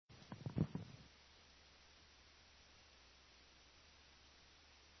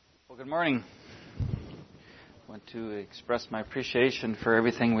Well, good morning. I want to express my appreciation for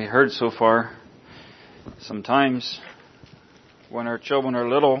everything we heard so far. Sometimes when our children are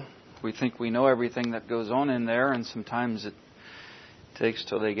little, we think we know everything that goes on in there, and sometimes it takes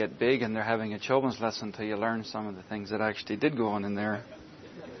till they get big and they're having a children's lesson till you learn some of the things that actually did go on in there.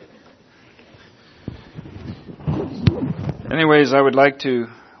 Anyways, I would like to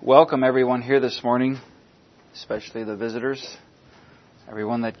welcome everyone here this morning, especially the visitors.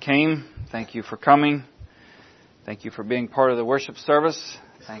 Everyone that came, thank you for coming. Thank you for being part of the worship service.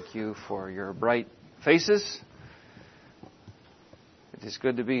 Thank you for your bright faces. It is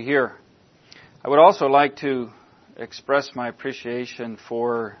good to be here. I would also like to express my appreciation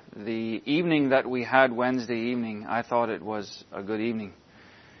for the evening that we had Wednesday evening. I thought it was a good evening.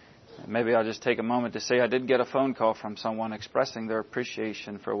 Maybe I'll just take a moment to say I did get a phone call from someone expressing their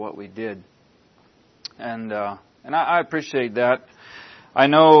appreciation for what we did. And I appreciate that. I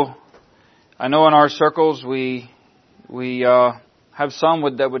know in our circles we have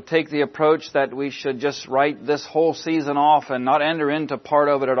some that would take the approach that we should just write this whole season off and not enter into part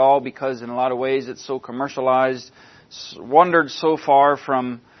of it at all, because in a lot of ways it's so commercialized, wandered so far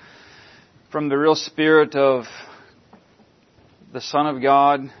from the real spirit of the Son of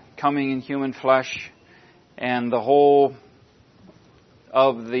God coming in human flesh and the whole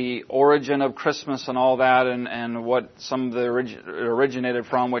of the origin of Christmas and all that, and what some of the originated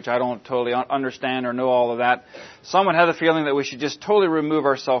from, which I don't totally understand or know all of that. Some would have the feeling that we should just totally remove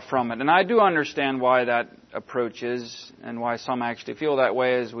ourselves from it. And I do understand why that approach is, and why some actually feel that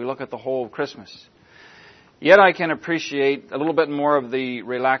way as we look at the whole of Christmas. Yet I can appreciate a little bit more of the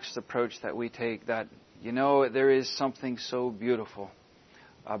relaxed approach that we take, that, there is something so beautiful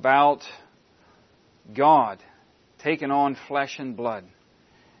about God taking on flesh and blood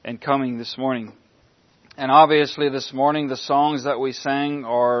and coming this morning. And obviously this morning the songs that we sang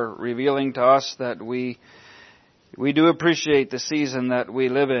are revealing to us that we do appreciate the season that we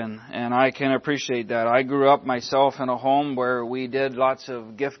live in, and I can appreciate that. I grew up myself in a home where we did lots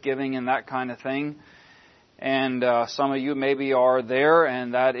of gift giving and that kind of thing. And some of you maybe are there,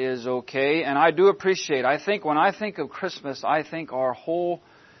 and that is okay. And I do appreciate, when I think of Christmas, I think our whole,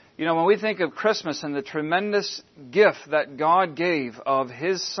 when we think of Christmas and the tremendous gift that God gave of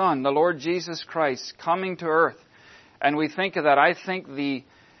His Son, the Lord Jesus Christ, coming to earth, and we think of that, I think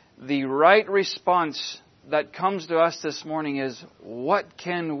the right response that comes to us this morning is, what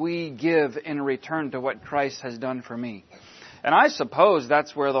can we give in return to what Christ has done for me? And I suppose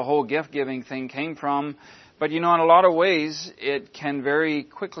that's where the whole gift-giving thing came from. But in a lot of ways, it can very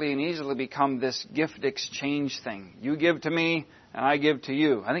quickly and easily become this gift exchange thing. You give to me, and I give to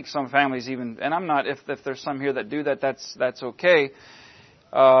you. I think some families even, and I'm not, if there's some here that do that, that's okay.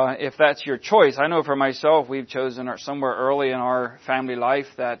 If that's your choice. I know for myself, we've chosen somewhere early in our family life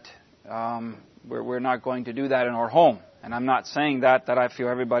that we're not going to do that in our home. And I'm not saying that I feel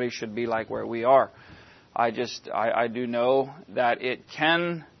everybody should be like where we are. I do know that it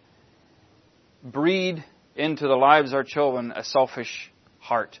can breed into the lives of our children a selfish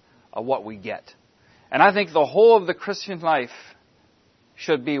heart of what we get. And I think the whole of the Christian life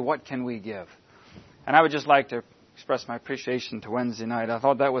should be, what can we give? And I would just like to express my appreciation to Wednesday night. I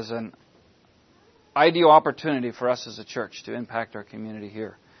thought that was an ideal opportunity for us as a church to impact our community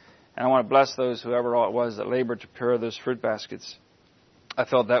here. And I want to bless whoever all it was that labored to prepare those fruit baskets. I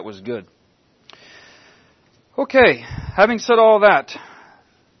felt that was good. Okay, having said all that,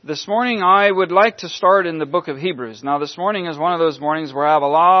 this morning I would like to start in the book of Hebrews. Now this morning is one of those mornings where I have a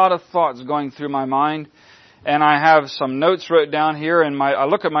lot of thoughts going through my mind, and I have some notes wrote down here, and I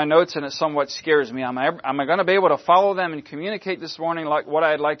look at my notes and it somewhat scares me. Am I going to be able to follow them and communicate this morning like what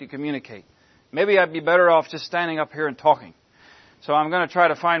I'd like to communicate? Maybe I'd be better off just standing up here and talking. So I'm going to try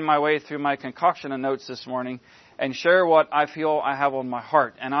to find my way through my concoction of notes this morning and share what I feel I have on my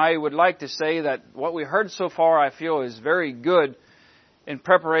heart. And I would like to say that what we heard so far I feel is very good in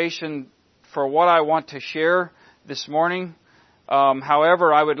preparation for what I want to share this morning.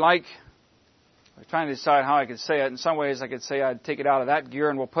 However, I'm trying to decide how I could say it. In some ways, I could say I'd take it out of that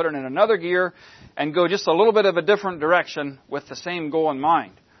gear and we'll put it in another gear and go just a little bit of a different direction with the same goal in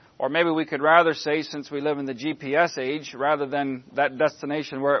mind. Or maybe we could rather say, since we live in the GPS age, rather than that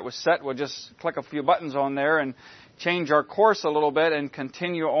destination where it was set, we'll just click a few buttons on there and change our course a little bit and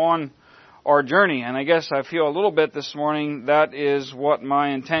continue on our journey. And I guess I feel a little bit this morning that is what my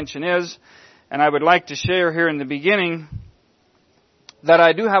intention is. And I would like to share here in the beginning that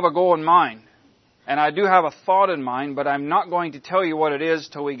I do have a goal in mind. And I do have a thought in mind, but I'm not going to tell you what it is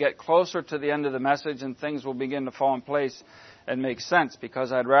till we get closer to the end of the message and things will begin to fall in place and make sense.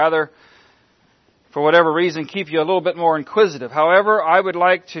 Because I'd rather for whatever reason, keep you a little bit more inquisitive. However, I would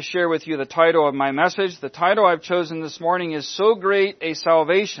like to share with you the title of my message. The title I've chosen this morning is So Great a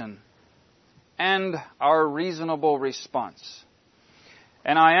Salvation and Our Reasonable Response.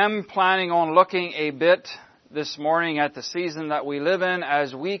 And I am planning on looking a bit this morning at the season that we live in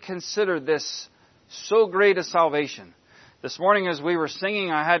as we consider this so great a salvation. This morning as we were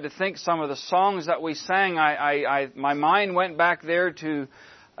singing, I had to think some of the songs that we sang. My mind went back there to,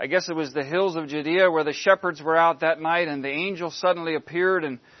 I guess it was the hills of Judea where the shepherds were out that night and the angel suddenly appeared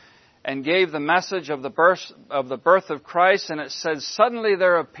and gave the message of the birth of Christ. And it said, suddenly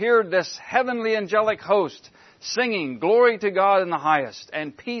there appeared this heavenly angelic host singing, glory to God in the highest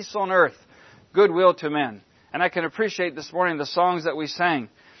and peace on earth, goodwill to men. And I can appreciate this morning the songs that we sang.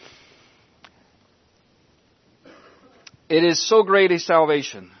 It is so great a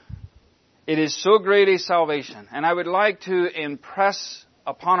salvation. It is so great a salvation. And I would like to impress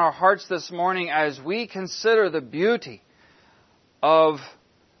upon our hearts this morning as we consider the beauty of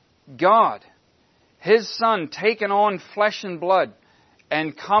God, His Son taking on flesh and blood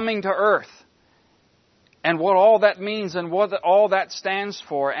and coming to earth, and what all that means and what all that stands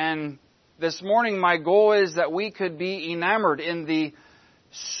for. And this morning my goal is that we could be enamored in the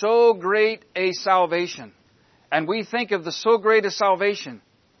so great a salvation. And we think of the so great a salvation.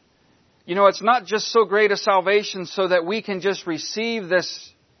 You know, it's not just so great a salvation so that we can just receive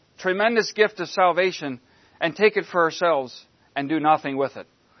this tremendous gift of salvation and take it for ourselves and do nothing with it.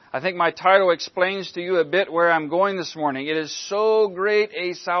 I think my title explains to you a bit where I'm going this morning. It is so great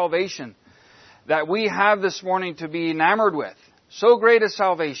a salvation that we have this morning to be enamored with. So great a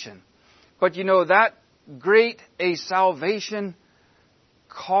salvation. But you know, that great a salvation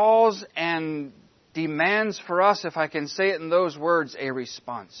calls and demands for us, if I can say it in those words, a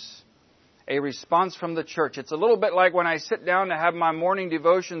response. A response from the church. It's a little bit like when I sit down to have my morning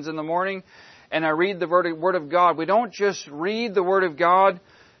devotions in the morning and I read the Word of God. We don't just read the Word of God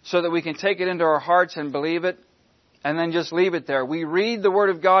so that we can take it into our hearts and believe it and then just leave it there. We read the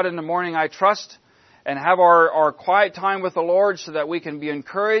Word of God in the morning, I trust, and have our quiet time with the Lord so that we can be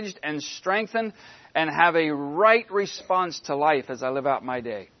encouraged and strengthened and have a right response to life as I live out my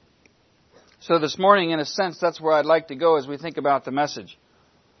day. So this morning, in a sense, that's where I'd like to go as we think about the message.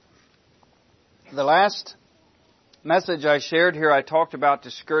 The last message I shared here, I talked about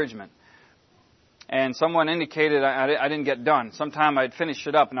discouragement. And someone indicated I didn't get done. Sometime I'd finish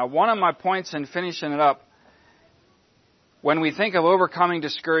it up. Now, one of my points in finishing it up, when we think of overcoming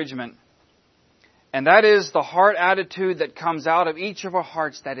discouragement, and that is the heart attitude that comes out of each of our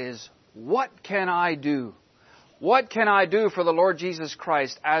hearts, that is, what can I do? What can I do for the Lord Jesus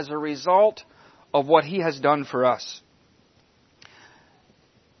Christ as a result of what He has done for us?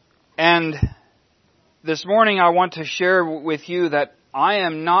 And this morning I want to share with you that I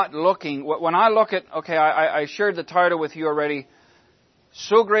am not looking, when I look at, I shared the title with you already,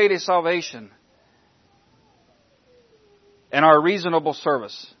 So Great a Salvation and Our Reasonable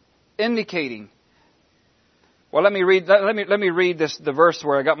Service, indicating, well, let me read the verse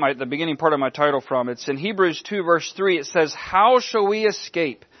where I got the beginning part of my title from. It's in Hebrews 2 verse 3. It says, how shall we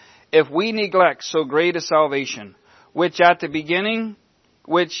escape if we neglect so great a salvation, which at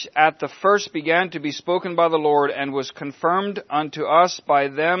the first began to be spoken by the Lord and was confirmed unto us by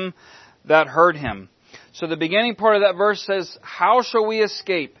them that heard Him. So the beginning part of that verse says, how shall we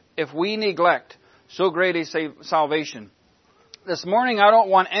escape if we neglect so great a salvation? This morning I don't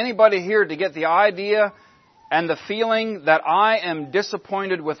want anybody here to get the idea and the feeling that I am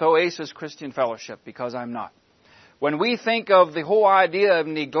disappointed with Oasis Christian Fellowship, because I'm not. When we think of the whole idea of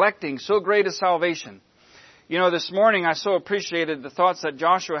neglecting so great a salvation, you know, this morning I so appreciated the thoughts that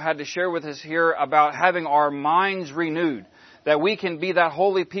Joshua had to share with us here about having our minds renewed, that we can be that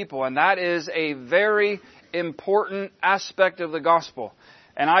holy people, and that is a very important aspect of the gospel.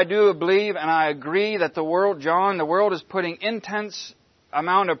 And I do believe and I agree that the world is putting intense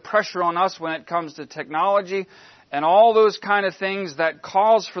amount of pressure on us when it comes to technology and all those kind of things that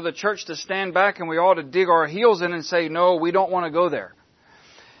cause for the church to stand back, and we ought to dig our heels in and say, no, we don't want to go there.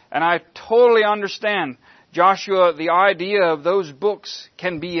 And I totally understand, Joshua, the idea of those books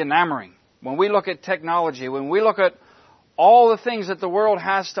can be enamoring. When we look at technology, when we look at all the things that the world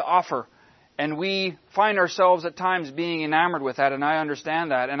has to offer, and we find ourselves at times being enamored with that, and I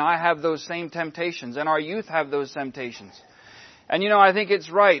understand that, and I have those same temptations, and our youth have those temptations. And you know, I think it's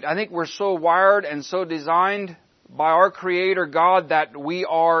right. I think we're so wired and so designed by our Creator God that we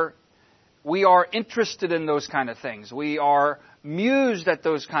are interested in those kind of things. We are mused at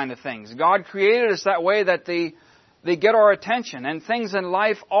those kind of things. God created us that way that they get our attention, and things in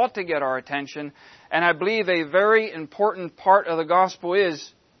life ought to get our attention. And I believe a very important part of the gospel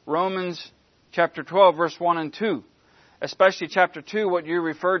is Romans chapter 12, verse 1 and 2. Especially chapter 2, what you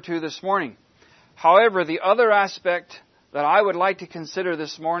referred to this morning. However, the other aspect that I would like to consider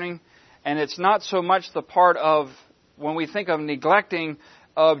this morning, and it's not so much the part of when we think of neglecting,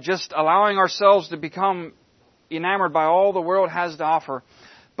 of just allowing ourselves to become enamored by all the world has to offer.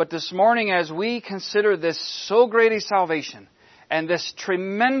 But this morning, as we consider this so great a salvation and this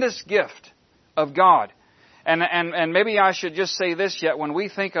tremendous gift of God, and maybe I should just say this yet, when we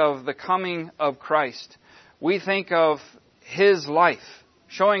think of the coming of Christ, we think of His life,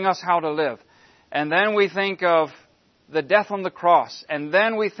 showing us how to live. And then we think of the death on the cross. And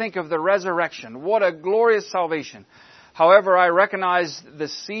then we think of the resurrection. What a glorious salvation. However, I recognize the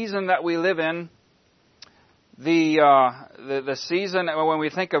season that we live in, the season when we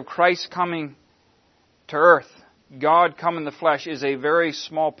think of Christ coming to earth, God come in the flesh, is a very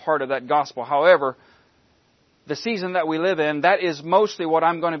small part of that gospel. However, the season that we live in, that is mostly what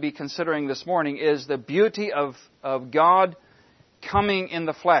I'm going to be considering this morning, is the beauty of God coming in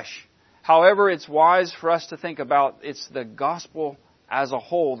the flesh. However, it's wise for us to think about it's the gospel as a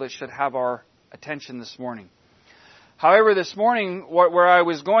whole that should have our attention this morning. However, this morning, where I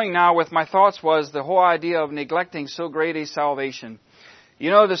was going now with my thoughts was the whole idea of neglecting so great a salvation.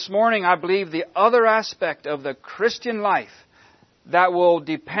 You know, this morning I believe the other aspect of the Christian life that will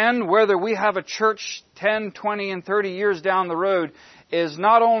depend whether we have a church 10, 20, and 30 years down the road is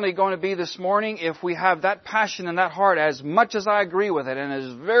not only going to be this morning if we have that passion in that heart, as much as I agree with it, and it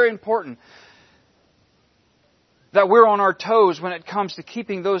is very important that we're on our toes when it comes to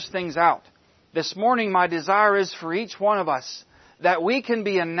keeping those things out. This morning my desire is for each one of us that we can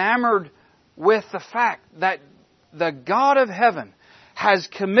be enamored with the fact that the God of heaven has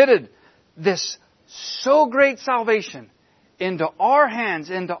committed this so great salvation into our hands,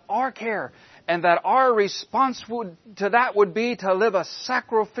 into our care, and that our response to that would be to live a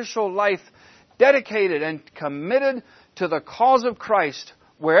sacrificial life dedicated and committed to the cause of Christ,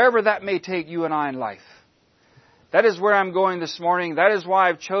 wherever that may take you and I in life. That is where I'm going this morning. That is why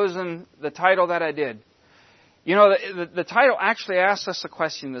I've chosen the title that I did. You know, the title actually asks us a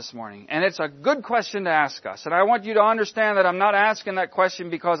question this morning, and it's a good question to ask us. And I want you to understand that I'm not asking that question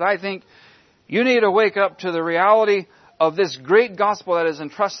because I think you need to wake up to the reality of this great gospel that is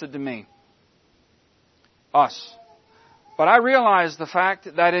entrusted to me. Us. But I realize the fact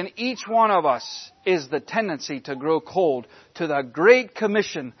that in each one of us is the tendency to grow cold to the great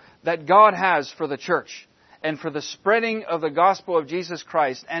commission that God has for the church and for the spreading of the gospel of Jesus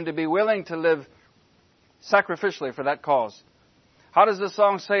Christ, and to be willing to live sacrificially for that cause. How does the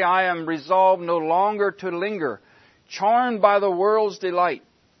song say? I am resolved no longer to linger, charmed by the world's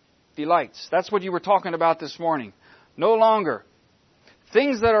delights. That's what you were talking about this morning. No longer.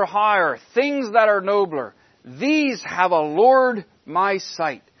 Things that are higher, things that are nobler, these have allured my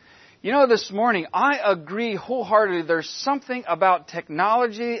sight. You know, this morning, I agree wholeheartedly there's something about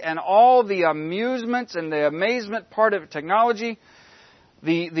technology and all the amusements and the amazement part of technology.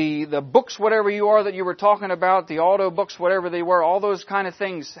 The books, whatever you are that you were talking about, the auto books, whatever they were, all those kind of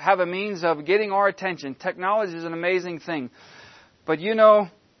things have a means of getting our attention. Technology is an amazing thing. But you know,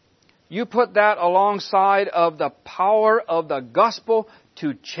 you put that alongside of the power of the gospel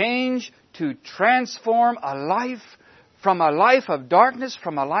to change, to transform a life from a life of darkness,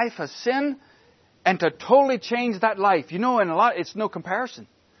 from a life of sin, and to totally change that life. You know, it's no comparison.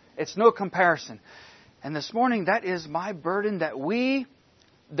 It's no comparison. And this morning, that is my burden, that we,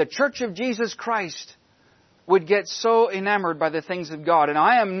 the Church of Jesus Christ, would get so enamored by the things of God. And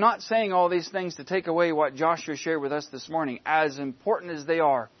I am not saying all these things to take away what Joshua shared with us this morning, as important as they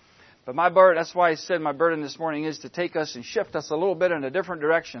are. But my burden, that's why I said my burden this morning is to take us and shift us a little bit in a different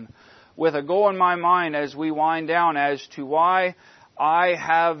direction, with a goal in my mind as we wind down as to why I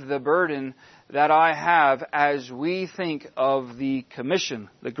have the burden that I have as we think of the commission,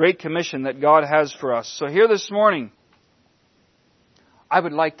 the great commission that God has for us. So here this morning, I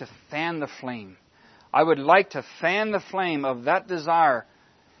would like to fan the flame. I would like to fan the flame of that desire.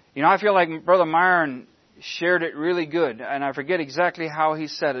 You know, I feel like Brother Myron shared it really good, and I forget exactly how he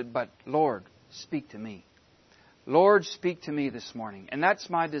said it, but Lord, speak to me. Lord, speak to me this morning. And that's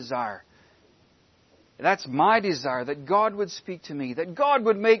my desire. That's my desire, that God would speak to me, that God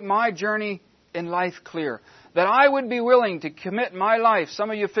would make my journey in life clear, that I would be willing to commit my life. Some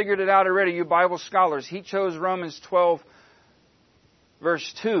of you figured it out already, you Bible scholars. He chose Romans 12,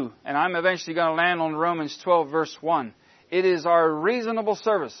 verse 2, and I'm eventually going to land on Romans 12, verse 1. It is our reasonable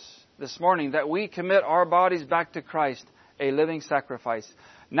service this morning that we commit our bodies back to Christ, a living sacrifice.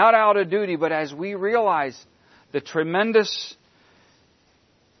 Not out of duty, but as we realize the tremendous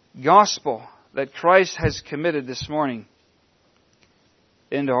gospel that Christ has committed this morning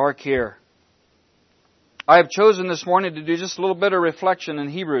into our care. I have chosen this morning to do just a little bit of reflection in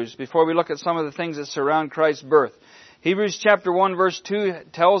Hebrews before we look at some of the things that surround Christ's birth. Hebrews chapter 1 verse 2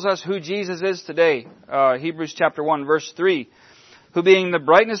 tells us who Jesus is today. Hebrews chapter 1 verse 3. Who being the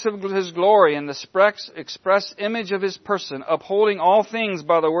brightness of His glory and the express image of His person, upholding all things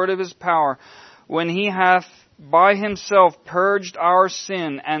by the word of His power, when He hath by Himself purged our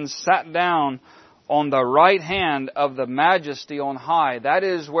sin and sat down on the right hand of the Majesty on high. That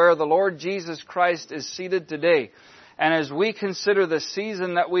is where the Lord Jesus Christ is seated today. And as we consider the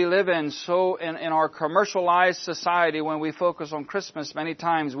season that we live in, so in our commercialized society, when we focus on Christmas, many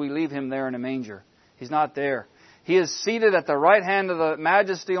times we leave Him there in a manger. He's not there. He is seated at the right hand of the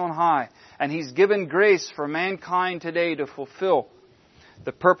Majesty on high, and He's given grace for mankind today to fulfill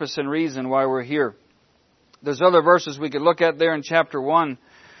the purpose and reason why we're here. There's other verses we could look at there in chapter 1,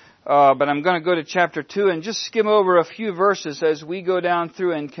 but I'm going to go to chapter 2 and just skim over a few verses as we go down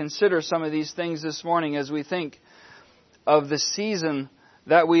through and consider some of these things this morning as we think of the season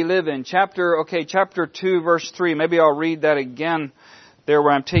that we live in. Chapter 2, verse 3. Maybe I'll read that again. There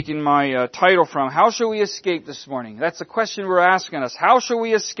where I'm taking my title from. How shall we escape this morning? That's the question we're asking us. How shall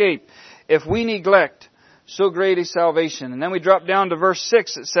we escape if we neglect so great a salvation? And then we drop down to verse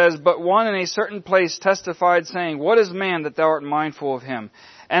 6. It says, But one in a certain place testified, saying, What is man that thou art mindful of him?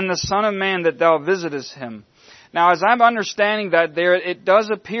 And the Son of Man that thou visitest him? Now, as I'm understanding that there, it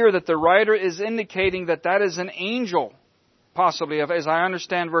does appear that the writer is indicating that that is an angel. Possibly, as I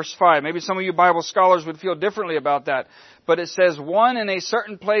understand verse 5. Maybe some of you Bible scholars would feel differently about that. But it says, One in a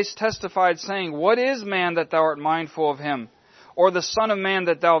certain place testified, saying, What is man that thou art mindful of him? Or the Son of Man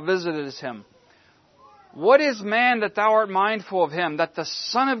that thou visitest him? What is man that thou art mindful of him? That the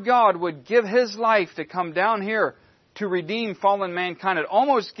Son of God would give His life to come down here to redeem fallen mankind. It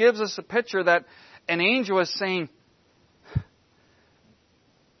almost gives us a picture that an angel is saying,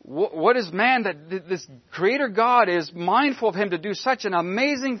 what is man that this Creator God is mindful of him to do such an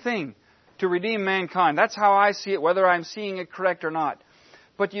amazing thing to redeem mankind? That's how I see it, whether I'm seeing it correct or not.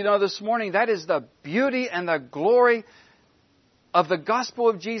 But you know, this morning, that is the beauty and the glory of the gospel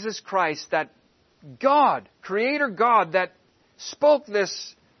of Jesus Christ, that God, Creator God, that spoke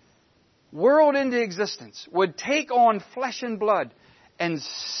this world into existence, would take on flesh and blood and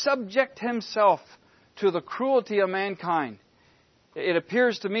subject Himself to the cruelty of mankind. It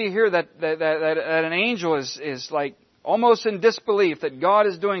appears to me here that an angel is like almost in disbelief that God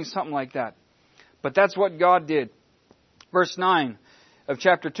is doing something like that. But that's what God did. Verse 9 of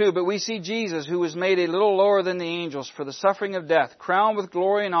chapter 2, But we see Jesus, who was made a little lower than the angels for the suffering of death, crowned with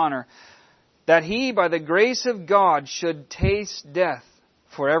glory and honor, that He, by the grace of God, should taste death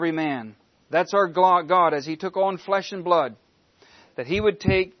for every man. That's our God as He took on flesh and blood. That He would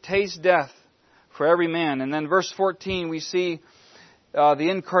taste death for every man. And then verse 14 we see the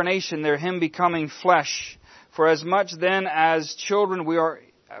incarnation there, Him becoming flesh. For as much then as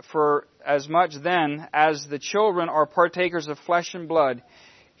the children are partakers of flesh and blood,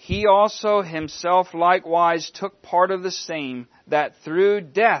 He also Himself likewise took part of the same, that through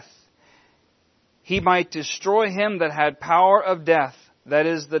death He might destroy him that had power of death, that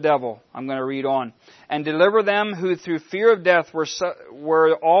is the devil. I'm going to read on. And deliver them who through fear of death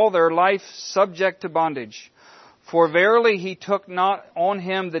were all their life subject to bondage. For verily He took not on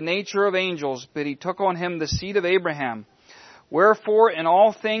Him the nature of angels, but He took on Him the seed of Abraham. Wherefore in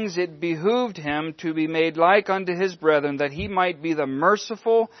all things it behooved Him to be made like unto His brethren, that He might be the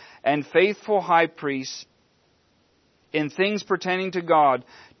merciful and faithful high priest in things pertaining to God,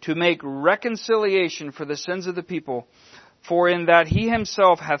 to make reconciliation for the sins of the people. For in that He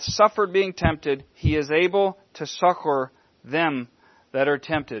Himself hath suffered being tempted, He is able to succor them that are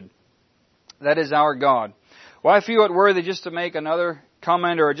tempted. That is our God. Well, I feel it worthy just to make another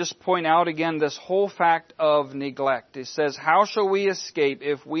comment or just point out again this whole fact of neglect. It says, How shall we escape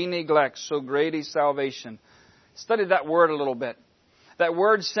if we neglect so great a salvation? Study that word a little bit. That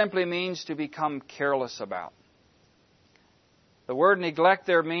word simply means to become careless about. The word neglect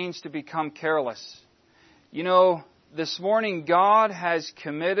there means to become careless. You know, this morning God has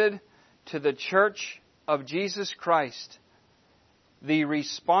committed to the church of Jesus Christ the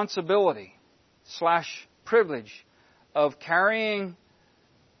responsibility / privilege of carrying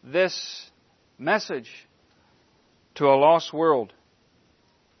this message to a lost world.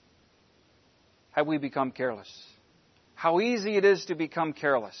 Have we become careless? How easy it is to become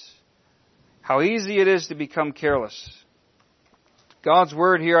careless. How easy it is to become careless. God's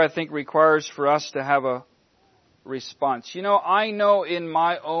Word here, I think, requires for us to have a response. You know, I know in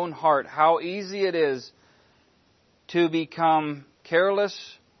my own heart how easy it is to become careless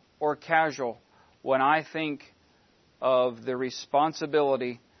or casual when I think of the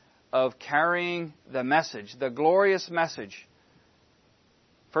responsibility of carrying the message, the glorious message,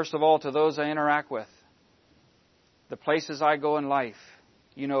 first of all, to those I interact with, the places I go in life.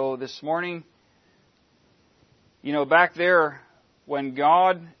 This morning, back there, when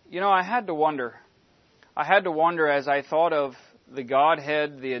God, I had to wonder. I had to wonder as I thought of the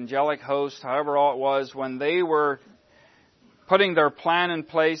Godhead, the angelic host, however all it was, when they were putting their plan in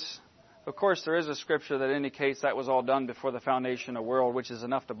place. Of course, there is a scripture that indicates that was all done before the foundation of the world, which is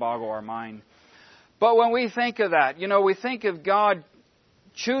enough to boggle our mind. But when we think of that, we think of God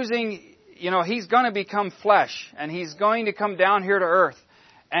choosing, He's going to become flesh, and He's going to come down here to earth,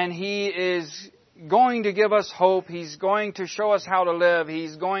 and He is going to give us hope. He's going to show us how to live.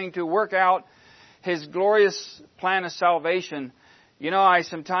 He's going to work out His glorious plan of salvation. I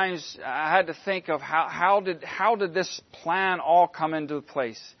had to think of how did this plan all come into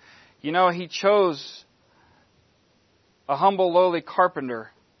place? He chose a humble, lowly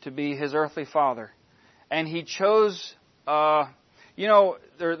carpenter to be His earthly father. And He chose,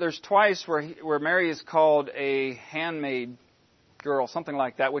 there's twice where Mary is called a handmaid girl, something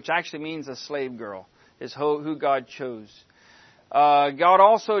like that, which actually means a slave girl, is who God chose. God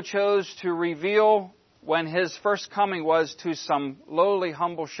also chose to reveal when His first coming was to some lowly,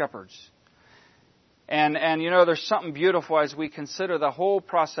 humble shepherds. And there's something beautiful as we consider the whole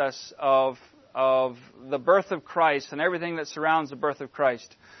process of the birth of Christ and everything that surrounds the birth of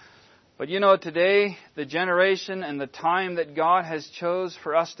Christ. But today, the generation and the time that God has chose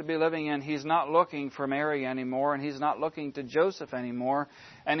for us to be living in, He's not looking for Mary anymore, and He's not looking to Joseph anymore,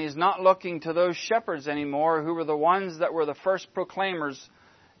 and He's not looking to those shepherds anymore who were the ones that were the first proclaimers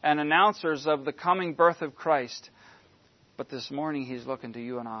and announcers of the coming birth of Christ. But this morning, He's looking to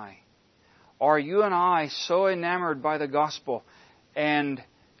you and I. Are you and I so enamored by the gospel and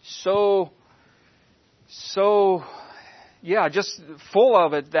just full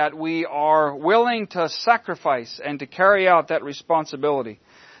of it that we are willing to sacrifice and to carry out that responsibility?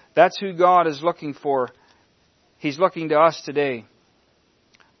 That's who God is looking for. He's looking to us today.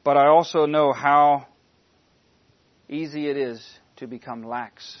 But I also know how easy it is to become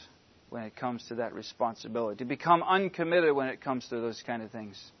lax when it comes to that responsibility, to become uncommitted when it comes to those kind of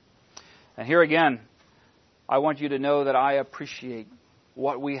things. And here again, I want you to know that I appreciate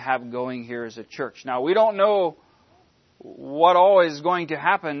what we have going here as a church. Now, we don't know what all is going to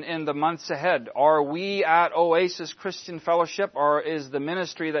happen in the months ahead. Are we at Oasis Christian Fellowship, or is the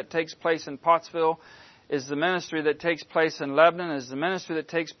ministry that takes place in Pottsville, is the ministry that takes place in Lebanon, is the ministry that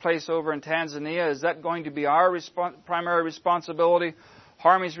takes place over in Tanzania, is that going to be our primary responsibility,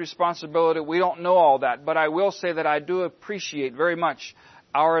 Harmy's responsibility? We don't know all that, but I will say that I do appreciate very much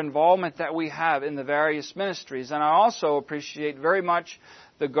our involvement that we have in the various ministries, and I also appreciate very much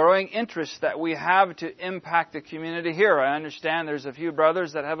the growing interest that we have to impact the community here. I understand there's a few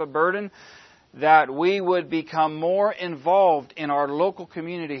brothers that have a burden that we would become more involved in our local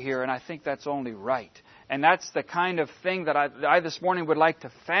community here, and I think that's only right. And that's the kind of thing that I this morning would like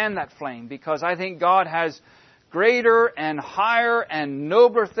to fan that flame, because I think God has greater and higher and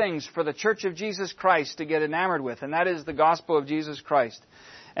nobler things for the Church of Jesus Christ to get enamored with, and that is the gospel of Jesus Christ.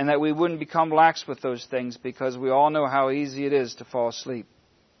 And that we wouldn't become lax with those things, because we all know how easy it is to fall asleep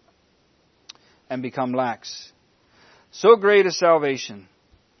and become lax. So great a salvation.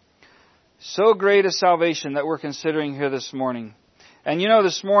 So great a salvation that we're considering here this morning. And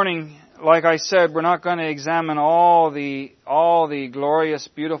this morning, like I said, we're not going to examine all the glorious,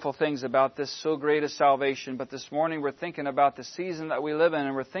 beautiful things about this so great a salvation. But this morning we're thinking about the season that we live in,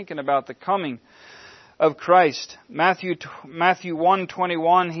 and we're thinking about the coming of Christ. Matthew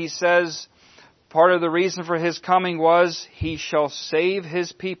 1:21, He says, part of the reason for His coming was He shall save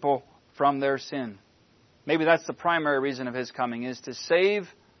His people from their sin. Maybe that's the primary reason of His coming, is to save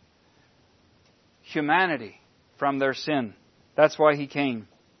humanity from their sin. That's why He came.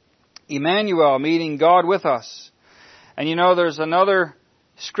 Emmanuel, meaning God with us. And there's another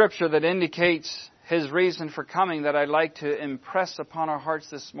scripture that indicates His reason for coming that I'd like to impress upon our hearts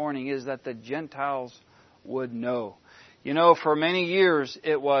this morning, is that the Gentiles would know. For many years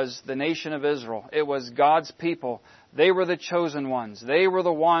it was the nation of Israel. It was God's people. They were the chosen ones. They were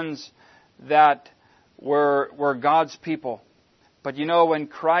the ones that were God's people. But when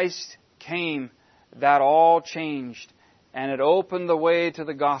Christ came, that all changed. And it opened the way to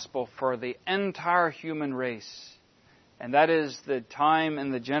the gospel for the entire human race. And that is the time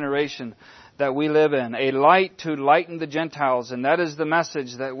and the generation that we live in. A light to lighten the Gentiles. And that is the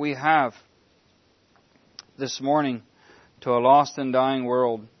message that we have this morning to a lost and dying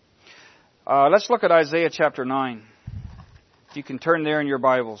world. Let's look at Isaiah chapter 9. You can turn there in your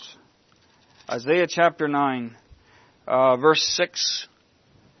Bibles. Isaiah chapter 9, verse 6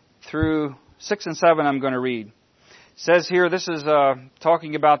 through 6 and 7 I'm going to read. It says here, this is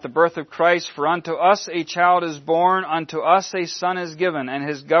talking about the birth of Christ. For unto us a child is born, unto us a son is given, and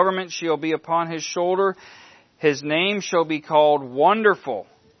his government shall be upon his shoulder. His name shall be called Wonderful,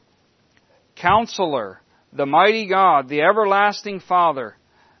 Counselor, the Mighty God, the Everlasting Father,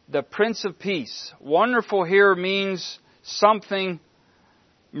 the Prince of Peace. Wonderful here means something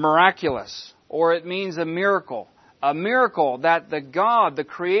miraculous, or it means a miracle. A miracle that the God, the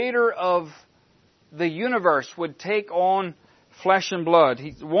Creator of the universe, would take on flesh and blood.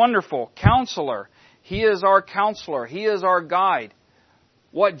 He's wonderful. Counselor. He is our counselor. He is our guide.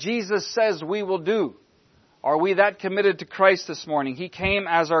 What Jesus says we will do. Are we that committed to Christ this morning? He came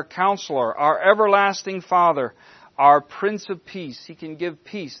as our counselor, our everlasting Father, our Prince of Peace. He can give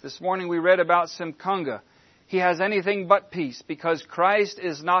peace. This morning we read about Simkunga. He has anything but peace because Christ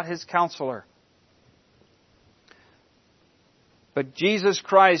is not his counselor. But Jesus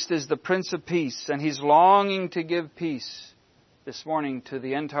Christ is the Prince of Peace, and He's longing to give peace this morning to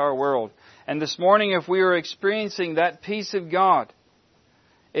the entire world. And this morning, if we are experiencing that peace of God,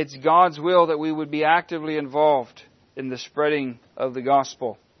 it's God's will that we would be actively involved in the spreading of the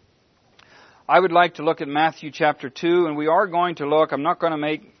gospel. I would like to look at Matthew chapter 2, and we are going to look, I'm not going to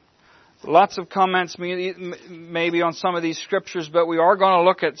make lots of comments maybe on some of these scriptures, but we are going to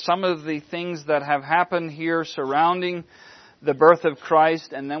look at some of the things that have happened here surrounding the birth of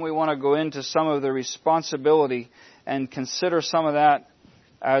Christ, and then we want to go into some of the responsibility and consider some of that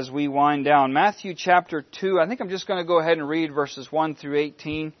as we wind down. Matthew chapter 2, I think I'm just going to go ahead and read verses 1 through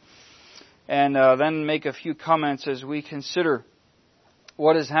 18 and then make a few comments as we consider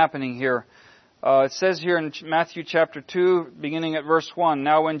what is happening here. It says here in Matthew chapter 2, beginning at verse 1,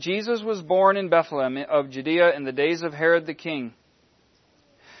 Now when Jesus was born in Bethlehem of Judea in the days of Herod the king,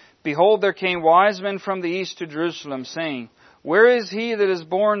 behold, there came wise men from the east to Jerusalem, saying, Where is he that is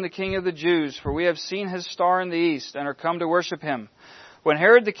born the King of the Jews? For we have seen his star in the east, and are come to worship him. When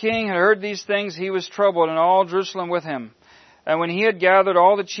Herod the king had heard these things, he was troubled, and all Jerusalem with him. And when he had gathered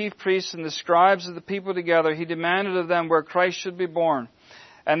all the chief priests and the scribes of the people together, he demanded of them where Christ should be born.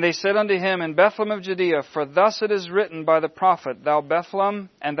 And they said unto him, In Bethlehem of Judea, for thus it is written by the prophet, Thou Bethlehem,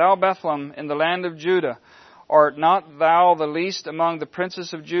 in the land of Judah, art not thou the least among the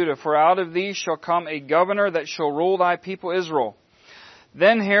princes of Judah? For out of thee shall come a governor that shall rule thy people Israel.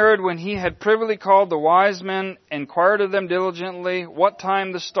 Then Herod, when he had privily called the wise men, inquired of them diligently what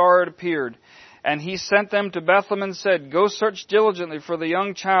time the star had appeared. And he sent them to Bethlehem and said, Go search diligently for the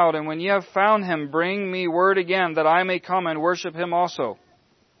young child, and when ye have found him, bring me word again, that I may come and worship him also.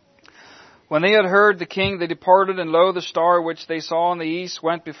 When they had heard the king, they departed, and lo, the star which they saw in the east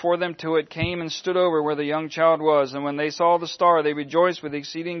went before them to it, came and stood over where the young child was. And when they saw the star, they rejoiced with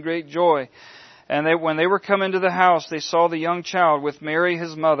exceeding great joy. And when they were come into the house, they saw the young child with Mary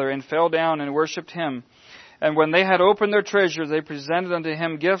his mother, and fell down and worshipped him. And when they had opened their treasures, they presented unto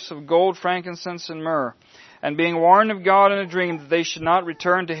him gifts of gold, frankincense, and myrrh. And being warned of God in a dream that they should not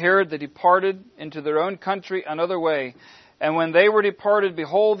return to Herod, they departed into their own country another way. And when they were departed,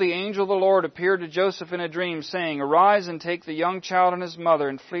 behold, the angel of the Lord appeared to Joseph in a dream, saying, Arise and take the young child and his mother,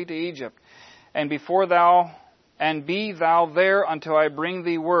 and flee to Egypt. And be thou there until I bring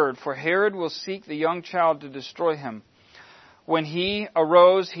thee word, for Herod will seek the young child to destroy him. When he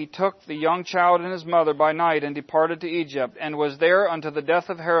arose, he took the young child and his mother by night, and departed to Egypt, and was there unto the death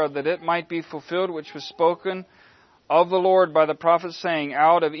of Herod, that it might be fulfilled which was spoken of the Lord by the prophet, saying,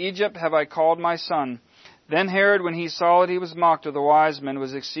 Out of Egypt have I called my son. Then Herod, when he saw that he was mocked of the wise men,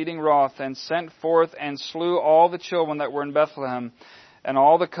 was exceeding wroth, and sent forth and slew all the children that were in Bethlehem, and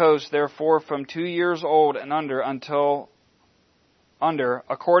all the coast, therefore from 2 years old and under,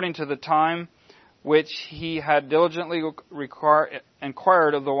 according to the time which he had diligently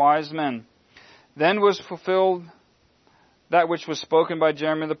inquired of the wise men. Then was fulfilled that which was spoken by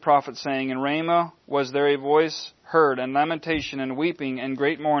Jeremiah the prophet, saying, In Ramah was there a voice heard, and lamentation, and weeping, and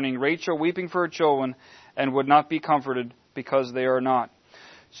great mourning, Rachel weeping for her children, and would not be comforted, because they are not.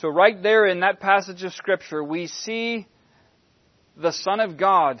 So right there in that passage of Scripture, we see the Son of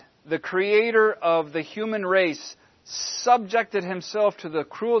God, the Creator of the human race, subjected Himself to the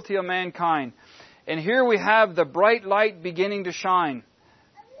cruelty of mankind. And here we have the bright light beginning to shine.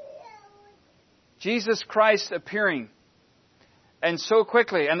 Jesus Christ appearing. And so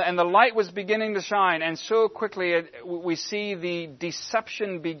quickly, and the light was beginning to shine, and so quickly we see the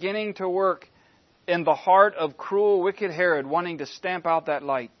deception beginning to work in the heart of cruel, wicked Herod, wanting to stamp out that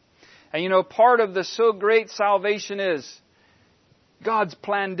light. And you know, part of the so great salvation is God's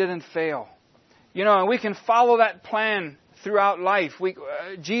plan didn't fail. You know, and we can follow that plan throughout life.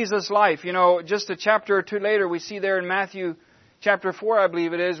 Jesus' life, you know, just a chapter or two later, we see there in Matthew chapter 4, I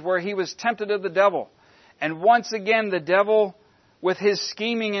believe it is, where he was tempted of the devil. And once again, the devil, with his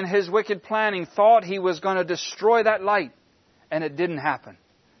scheming and his wicked planning, thought he was going to destroy that light. And it didn't happen.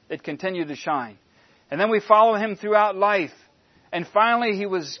 It continued to shine. And then we follow him throughout life. And finally, he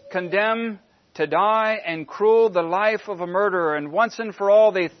was condemned to die and cruel the life of a murderer. And once and for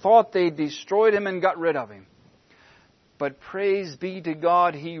all, they thought they destroyed him and got rid of him. But praise be to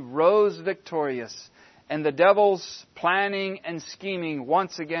God, he rose victorious. And the devil's planning and scheming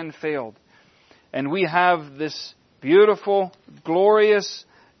once again failed. And we have this beautiful, glorious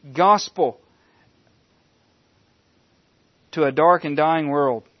gospel to a dark and dying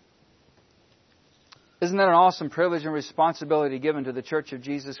world. Isn't that an awesome privilege and responsibility given to the Church of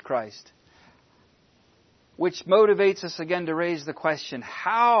Jesus Christ? Which motivates us again to raise the question,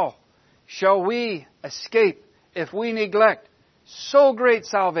 how shall we escape if we neglect so great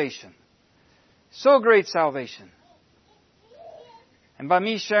salvation? So great salvation. And by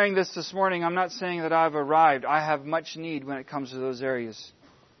me sharing this morning, I'm not saying that I've arrived. I have much need when it comes to those areas.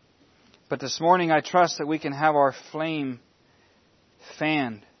 But this morning I trust that we can have our flame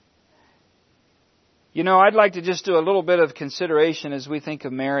fanned. You know, I'd like to just do a little bit of consideration as we think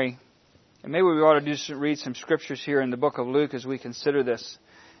of Mary. And maybe we ought to read some scriptures here in the book of Luke as we consider this.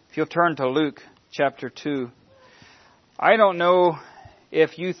 If you'll turn to Luke chapter 2. I don't know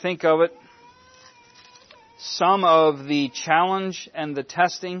if you think of it, some of the challenge and the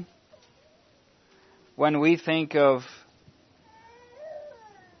testing when we think of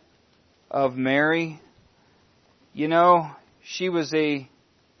Mary. You know, she was a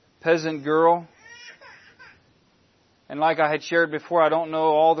peasant girl. And like I had shared before, I don't know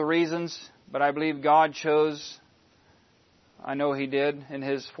all the reasons, but I believe God chose, I know He did, in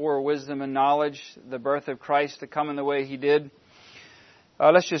His wisdom and knowledge, the birth of Christ to come in the way He did.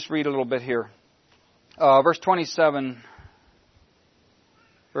 Let's just read a little bit here. Verse 27,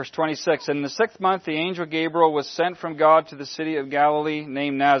 verse 26. In the 6th month, the angel Gabriel was sent from God to the city of Galilee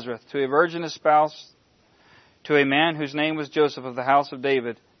named Nazareth, to a virgin espoused to a man whose name was Joseph of the house of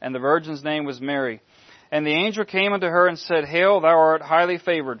David, and the virgin's name was Mary. And the angel came unto her and said, Hail, thou art highly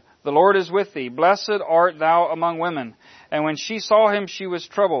favored. The Lord is with thee. Blessed art thou among women. And when she saw him, she was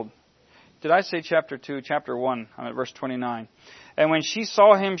troubled. Did I say chapter 2? Chapter 1. I'm at verse 29. And when she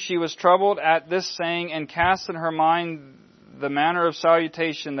saw him, she was troubled at this saying, and cast in her mind the manner of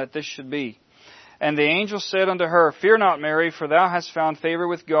salutation that this should be. And the angel said unto her, Fear not, Mary, for thou hast found favor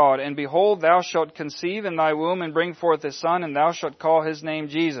with God. And behold, thou shalt conceive in thy womb, and bring forth a son, and thou shalt call his name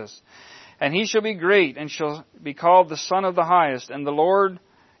Jesus. And he shall be great, and shall be called the Son of the Highest. And the Lord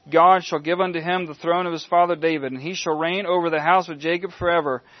God shall give unto him the throne of his father David, and he shall reign over the house of Jacob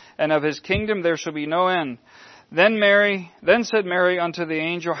forever, and of his kingdom there shall be no end. Then said Mary unto the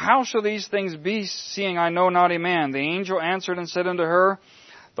angel, How shall these things be, seeing I know not a man? The angel answered and said unto her,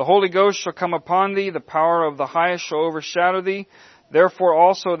 The Holy Ghost shall come upon thee, the power of the Highest shall overshadow thee. Therefore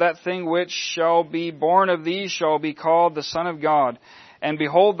also that thing which shall be born of thee shall be called the Son of God. And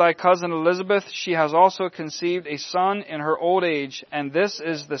behold, thy cousin Elizabeth, she has also conceived a son in her old age, and this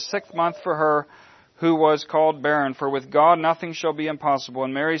is the 6th month for her, who was called barren. For with God nothing shall be impossible.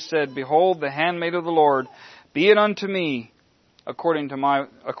 And Mary said, Behold, the handmaid of the Lord, be it unto me according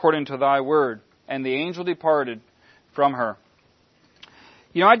to thy word. And the angel departed from her.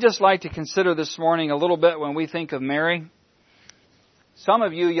 You know, I'd just like to consider this morning a little bit when we think of Mary. Some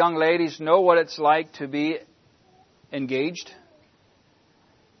of you young ladies know what it's like to be engaged.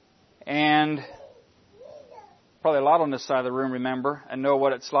 And probably a lot on this side of the room remember and know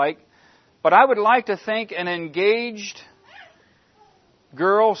what it's like. But I would like to think an engaged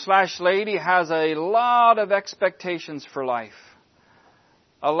girl/lady has a lot of expectations for life.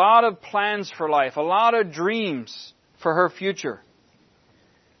 A lot of plans for life. A lot of dreams for her future.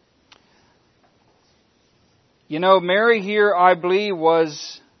 You know, Mary here, I believe,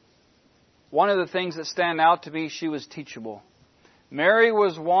 was one of the things that stand out to me. She was teachable. Mary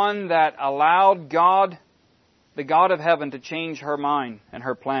was one that allowed God, the God of heaven, to change her mind and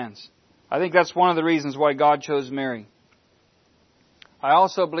her plans. I think that's one of the reasons why God chose Mary. I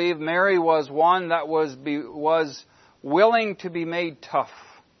also believe Mary was one that was willing to be made tough.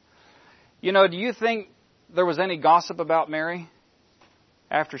 You know, do you think there was any gossip about Mary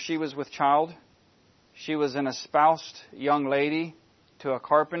after she was with child? She was an espoused young lady to a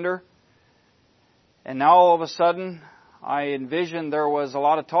carpenter. And now all of a sudden, I envision there was a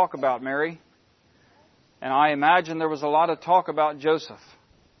lot of talk about Mary. And I imagine there was a lot of talk about Joseph.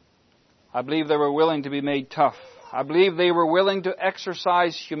 I believe they were willing to be made tough. I believe they were willing to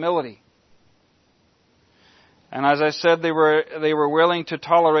exercise humility. And as I said, they were willing to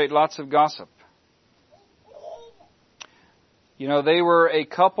tolerate lots of gossip. You know, they were a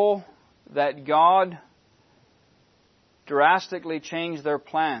couple that God drastically changed their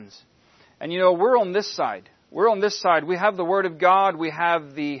plans. And you know, we're on this side. We're on this side. We have the Word of God. We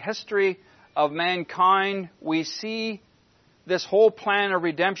have the history of mankind. We see this whole plan of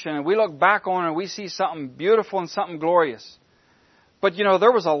redemption, and we look back on it and we see something beautiful and something glorious. But you know,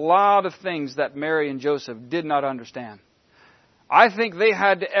 there was a lot of things that Mary and Joseph did not understand. I think they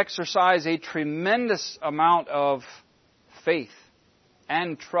had to exercise a tremendous amount of faith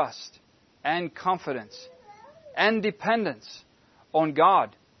and trust and confidence and dependence on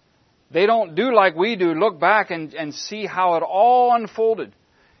God. They don't do like we do, look back and see how it all unfolded.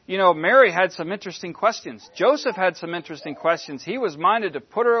 You know, Mary had some interesting questions. Joseph had some interesting questions. He was minded to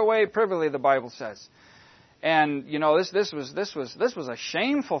put her away privily, the Bible says. And you know, this was a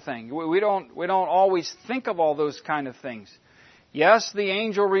shameful thing. We don't always think of all those kind of things. Yes, the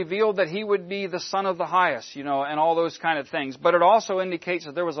angel revealed that he would be the Son of the Highest, you know, and all those kind of things. But it also indicates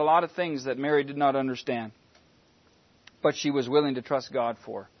that there was a lot of things that Mary did not understand, but she was willing to trust God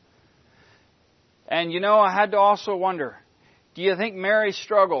for. And you know, I had to also wonder, do you think Mary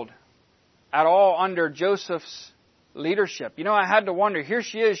struggled at all under Joseph's leadership? You know, I had to wonder, here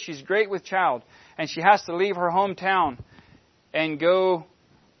she is, she's great with child, and she has to leave her hometown and go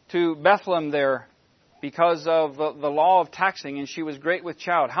to Bethlehem there because of the law of taxing, and she was great with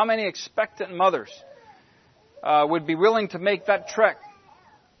child. How many expectant mothers would be willing to make that trek?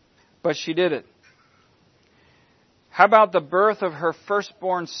 But she did it. How about the birth of her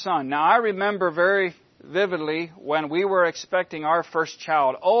firstborn son? Now, I remember very vividly when we were expecting our first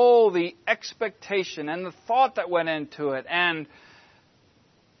child. Oh, the expectation and the thought that went into it, and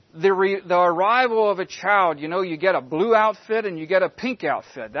the arrival of a child. You know, you get a blue outfit and you get a pink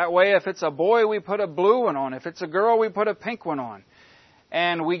outfit. That way, if it's a boy, we put a blue one on. If it's a girl, we put a pink one on.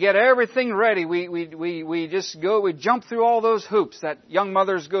 And we get everything ready. We just go, we jump through all those hoops that young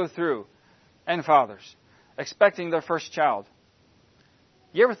mothers go through, and fathers, expecting their first child.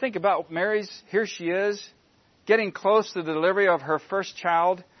 You ever think about Mary's, here she is, getting close to the delivery of her first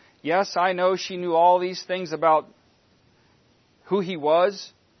child. Yes, I know she knew all these things about who he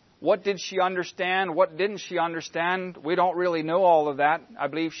was. What did she understand? What didn't she understand? We don't really know all of that. I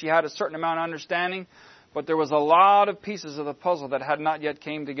believe she had a certain amount of understanding, but there was a lot of pieces of the puzzle that had not yet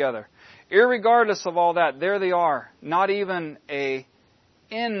came together. Irregardless of all that, there they are. Not even a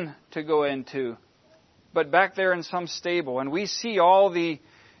inn to go into, but back there in some stable. And we see all the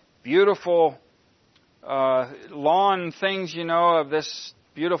beautiful lawn things, you know, of this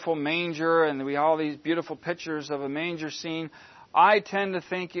beautiful manger, and we all these beautiful pictures of a manger scene. I tend to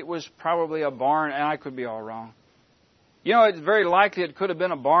think it was probably a barn, and I could be all wrong. You know, it's very likely it could have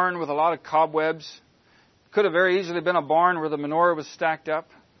been a barn with a lot of cobwebs. Could have very easily been a barn where the manure was stacked up.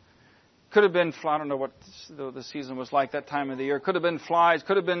 Could have been, I don't know what the season was like that time of the year. Could have been flies.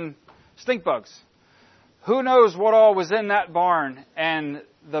 Could have been stink bugs. Who knows what all was in that barn? And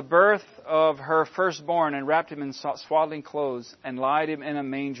the birth of her firstborn, and wrapped him in swaddling clothes and laid him in a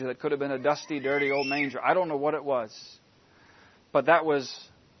manger that could have been a dusty, dirty old manger. I don't know what it was. But that was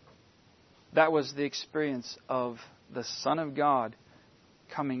the experience of the Son of God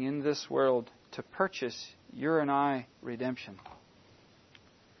coming in this world to purchase your and I redemption.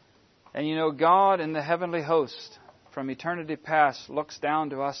 And you know, God in the heavenly host from eternity past looks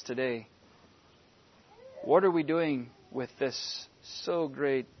down to us today. What are we doing with this so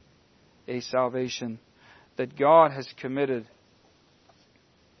great a salvation that God has committed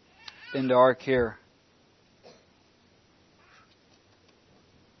into our care?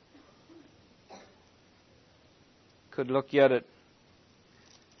 Could look yet at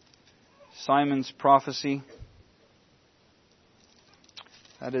Simon's prophecy.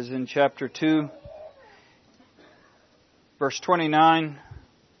 That is in chapter 2, verse 29.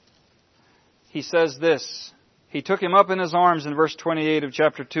 He says this. He took him up in his arms in verse 28 of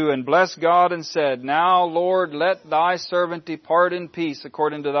chapter 2 and blessed God and said, Now, Lord, let thy servant depart in peace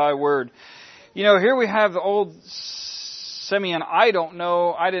according to thy word. You know, here we have the old Simeon. I don't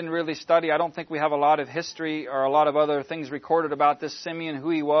know. I didn't really study. I don't think we have a lot of history or a lot of other things recorded about this Simeon,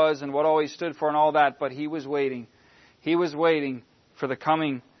 who he was and what all he stood for and all that. But he was waiting. He was waiting for the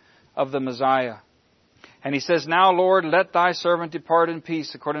coming of the Messiah. And he says, Now, Lord, let thy servant depart in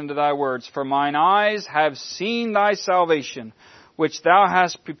peace according to thy words. For mine eyes have seen thy salvation, which thou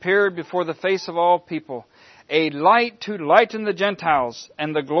hast prepared before the face of all people, a light to lighten the Gentiles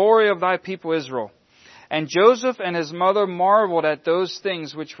and the glory of thy people Israel. And Joseph and his mother marveled at those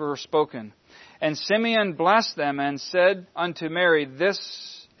things which were spoken. And Simeon blessed them and said unto Mary,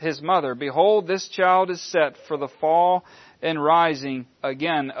 his mother, Behold, this child is set for the fall and rising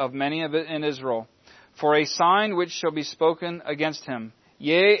again of many of it in Israel, for a sign which shall be spoken against him.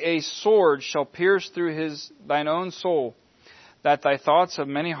 Yea, a sword shall pierce through thine own soul, that thy thoughts of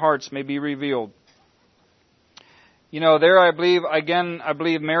many hearts may be revealed. There I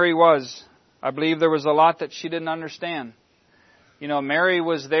believe Mary was. I believe there was a lot that she didn't understand. Mary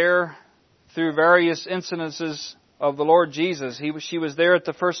was there through various incidences of the Lord Jesus. She was there at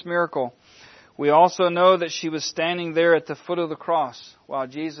the first miracle. We also know that she was standing there at the foot of the cross while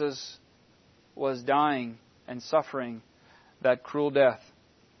Jesus was dying and suffering that cruel death.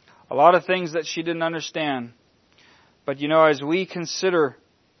 A lot of things that she didn't understand. But as we consider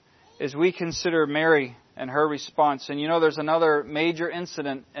Mary and her response, and there's another major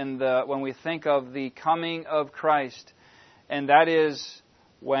incident when we think of the coming of Christ, and that is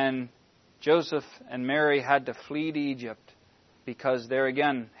when Joseph and Mary had to flee to Egypt, because there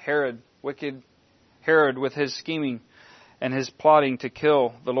again, wicked Herod with his scheming and his plotting to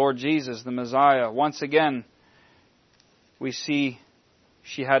kill the Lord Jesus, the Messiah. Once again, we see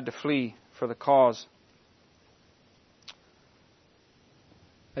she had to flee for the cause.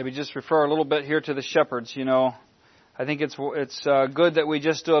 Maybe just refer a little bit here to the shepherds. I think it's good that we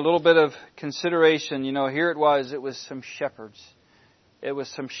just do a little bit of consideration. Here it was some shepherds. It was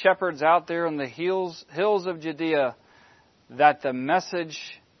some shepherds out there in the hills of Judea that the message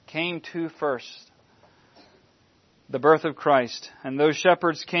came to first. The birth of Christ. And those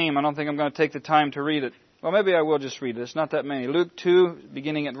shepherds came. I don't think I'm going to take the time to read it. Well, maybe I will just read it. It's not that many. Luke 2,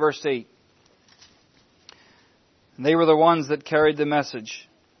 beginning at verse 8. And they were the ones that carried the message,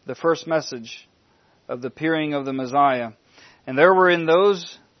 the first message of the appearing of the Messiah. And there were in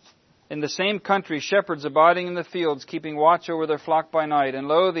the same country shepherds abiding in the fields, keeping watch over their flock by night. And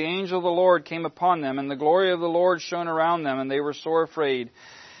lo, the angel of the Lord came upon them, and the glory of the Lord shone around them, and they were sore afraid.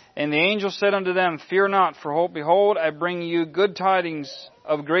 And the angel said unto them, Fear not, for behold, I bring you good tidings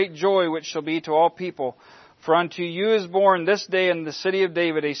of great joy, which shall be to all people. For unto you is born this day in the city of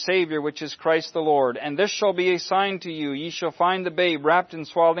David a Savior, which is Christ the Lord. And this shall be a sign to you. Ye shall find the babe wrapped in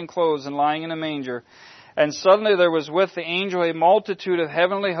swaddling clothes and lying in a manger. And suddenly there was with the angel a multitude of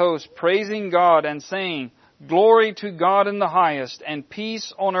heavenly hosts, praising God and saying, Glory to God in the highest, and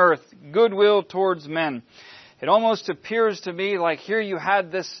peace on earth, goodwill towards men. It almost appears to me like here you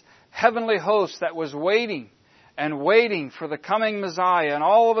had this heavenly host that was waiting and waiting for the coming Messiah, and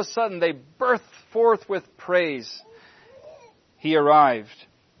all of a sudden they burst forth with praise. He arrived.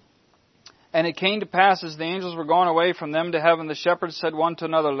 And it came to pass, as the angels were gone away from them to heaven, the shepherds said one to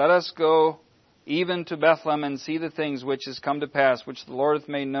another, Let us go even to Bethlehem and see the things which is come to pass, which the Lord hath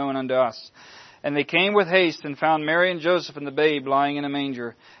made known unto us. And they came with haste and found Mary and Joseph and the babe lying in a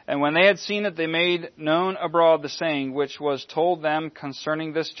manger. And when they had seen it, they made known abroad the saying which was told them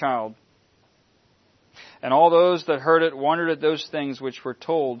concerning this child. And all those that heard it wondered at those things which were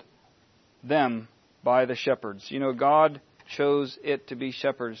told them by the shepherds. God chose it to be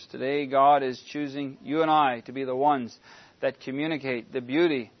shepherds. Today God is choosing you and I to be the ones that communicate the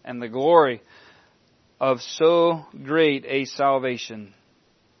beauty and the glory of so great a salvation.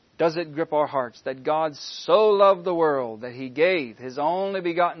 Does it grip our hearts that God so loved the world that He gave His only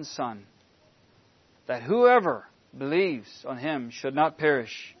begotten Son, that whoever believes on Him should not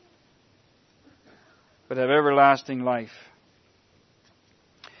perish, but have everlasting life?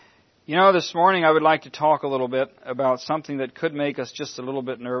 This morning I would like to talk a little bit about something that could make us just a little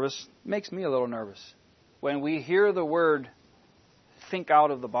bit nervous. It makes me a little nervous. When we hear the word, think out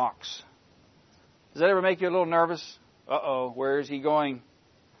of the box. Does that ever make you a little nervous? Where is he going?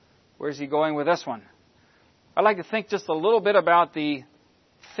 Where's he going with this one? I'd like to think just a little bit about the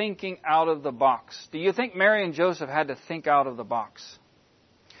thinking out of the box. Do you think Mary and Joseph had to think out of the box?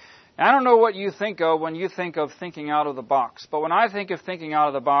 Now, I don't know what you think of when you think of thinking out of the box, but when I think of thinking out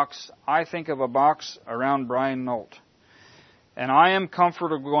of the box, I think of a box around Brian Nolt. And I am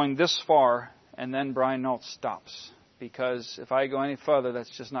comfortable going this far, and then Brian Nolt stops. Because if I go any further,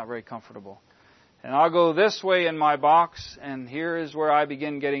 that's just not very comfortable. And I'll go this way in my box, and here is where I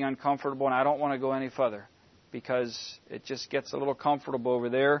begin getting uncomfortable, and I don't want to go any further because it just gets a little comfortable over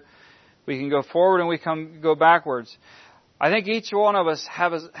there. We can go forward and we can go backwards. I think each one of us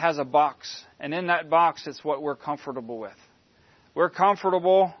has a box, and in that box it's what we're comfortable with. We're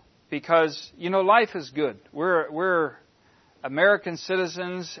comfortable because, life is good. We're American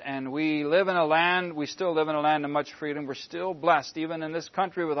citizens, and we live in a land, we still live in a land of much freedom. We're still blessed, even in this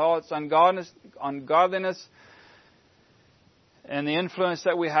country with all its ungodliness and the influence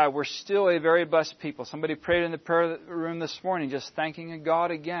that we have. We're still a very blessed people. Somebody prayed in the prayer room this morning, just thanking God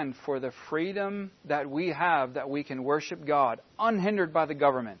again for the freedom that we have, that we can worship God unhindered by the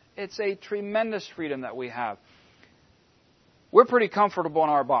government. It's a tremendous freedom that we have. We're pretty comfortable in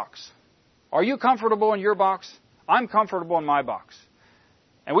our box. Are you comfortable in your box? I'm comfortable in my box.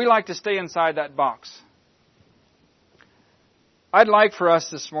 And we like to stay inside that box. I'd like for us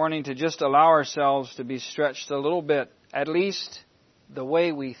this morning to just allow ourselves to be stretched a little bit, at least the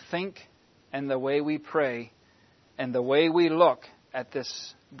way we think and the way we pray and the way we look at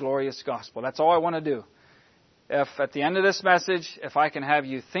this glorious gospel. That's all I want to do. If at the end of this message, if I can have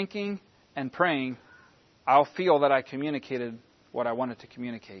you thinking and praying, I'll feel that I communicated what I wanted to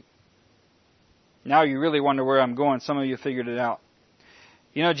communicate. Now you really wonder where I'm going. Some of you figured it out.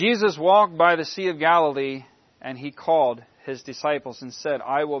 You know, Jesus walked by the Sea of Galilee and He called His disciples and said,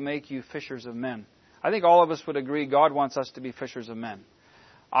 I will make you fishers of men. I think all of us would agree God wants us to be fishers of men.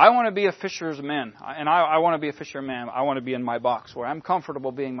 I want to be a fisher of men, and I want to be a fisher of men. I want to be in my box where I'm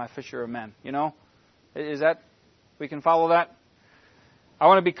comfortable being my fisher of men. You know? Is that, we can follow that? I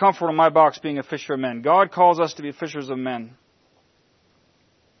want to be comfortable in my box being a fisher of men. God calls us to be fishers of men.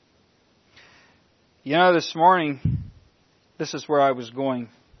 You know, this morning, this is where I was going.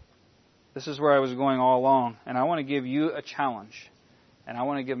 This is where I was going all along. And I want to give you a challenge. And I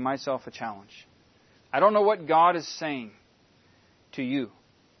want to give myself a challenge. I don't know what God is saying to you.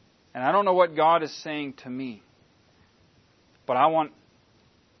 And I don't know what God is saying to me. But I want,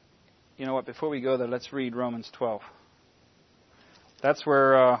 you know what, before we go there, let's read Romans 12. That's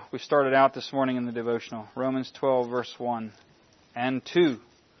where we started out this morning in the devotional. Romans 12, verse 1 and 2.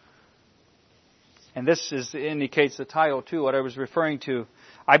 And this indicates the title too, what I was referring to.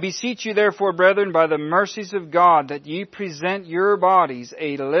 I beseech you therefore, brethren, by the mercies of God, that ye present your bodies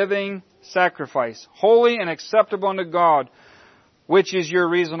a living sacrifice, holy and acceptable unto God, which is your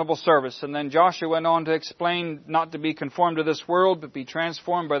reasonable service. And then Joshua went on to explain not to be conformed to this world, but be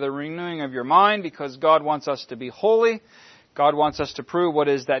transformed by the renewing of your mind, because God wants us to be holy. God wants us to prove what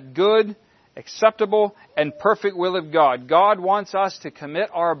is that good, acceptable, and perfect will of God. God wants us to commit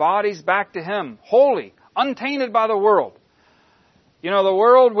our bodies back to Him, holy, untainted by the world. You know, the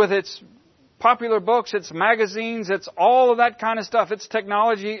world with its popular books, its magazines, it's all of that kind of stuff. It's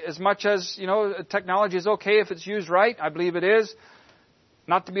technology as much as, you know, technology is okay if it's used right. I believe it is.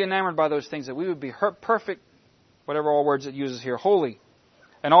 Not to be enamored by those things, that we would be perfect, whatever all words it uses here, holy,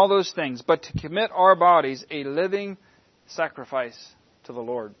 and all those things. But to commit our bodies a living sacrifice to the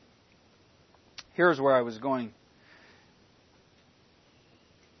Lord. Here's where I was going.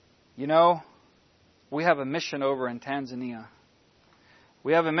 You know, we have a mission over in Tanzania.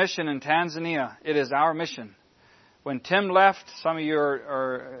 We have a mission in Tanzania. It is our mission. When Tim left, some of you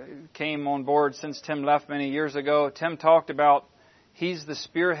came on board since Tim left many years ago. Tim talked about he's the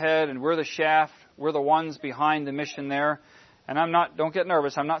spearhead and we're the shaft. We're the ones behind the mission there. And don't get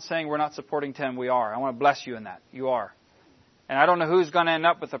nervous. I'm not saying we're not supporting Tim. We are. I want to bless you in that. You are. And I don't know who's going to end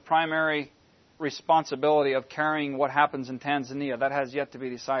up with the primary responsibility of carrying what happens in Tanzania. That has yet to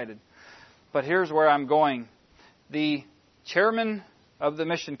be decided. But here's where I'm going. The chairman of the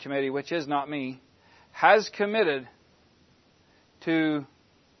mission committee, which is not me, has committed to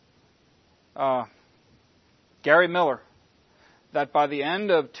Gary Miller that by the end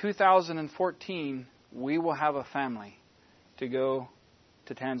of 2014, we will have a family to go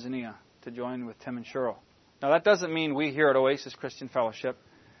to Tanzania to join with Tim and Cheryl. Now, that doesn't mean we here at Oasis Christian Fellowship.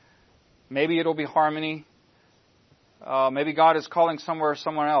 Maybe it'll be Harmony. Maybe God is calling somewhere or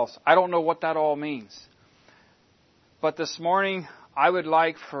someone else. I don't know what that all means. But this morning, I would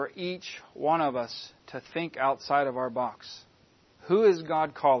like for each one of us to think outside of our box. Who is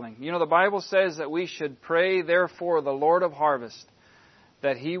God calling? You know, the Bible says that we should pray, therefore, the Lord of harvest,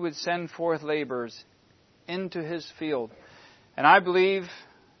 that He would send forth laborers into His field. And I believe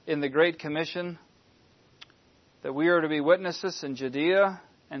in the Great Commission that we are to be witnesses in Judea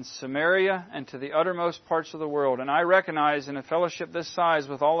and Samaria and to the uttermost parts of the world. And I recognize in a fellowship this size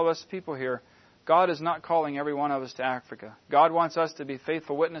with all of us people here, God is not calling every one of us to Africa. God wants us to be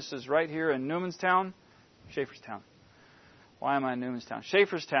faithful witnesses right here in Newmanstown, Schaeferstown. Why am I in Newmanstown?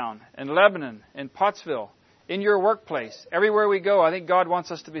 Schaeferstown, in Lebanon, in Pottsville, in your workplace. Everywhere we go, I think God wants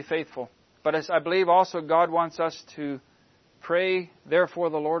us to be faithful. But as I believe also God wants us to pray,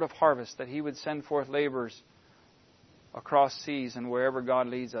 therefore, the Lord of harvest, that He would send forth laborers across seas and wherever God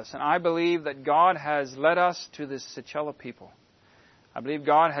leads us. And I believe that God has led us to the Sechela people. I believe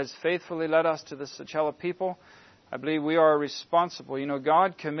God has faithfully led us to the Sechela people. I believe we are responsible. You know,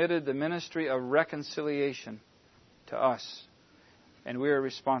 God committed the ministry of reconciliation to us, and we are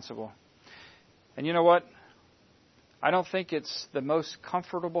responsible. And you know what? I don't think it's the most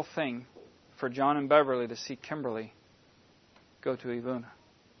comfortable thing for John and Beverly to see Kimberly go to Ivuna.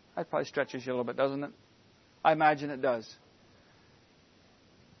 That probably stretches you a little bit, doesn't it? I imagine it does.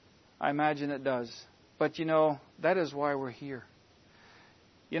 I imagine it does. But you know, that is why we're here.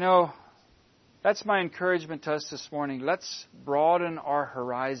 You know, That's my encouragement to us this morning. Let's broaden our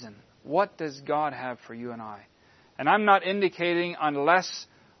horizon. What does God have for you and I? And I'm not indicating unless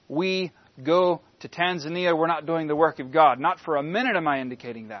we go to Tanzania, we're not doing the work of God. Not for a minute am I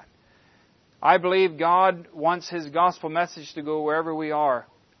indicating that. I believe God wants His gospel message to go wherever we are.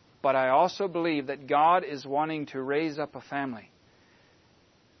 But I also believe that God is wanting to raise up a family.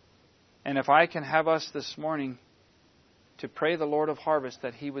 And if I can have us this morning to pray the Lord of harvest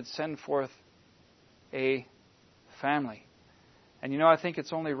that He would send forth a family. And I think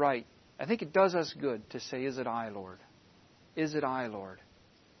it's only right. I think it does us good to say, is it I, Lord? Is it I, Lord?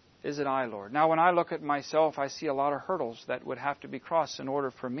 Is it I, Lord? Now, when I look at myself, I see a lot of hurdles that would have to be crossed in order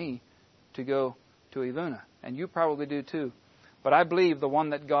for me to go to Iluna. And you probably do too. But I believe the one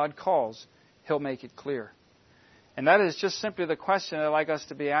that God calls, He'll make it clear. And that is just simply the question I'd like us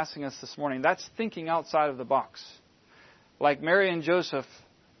to be asking us this morning. That's thinking outside of the box. Like Mary and Joseph,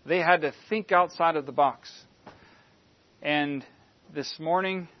 they had to think outside of the box. And this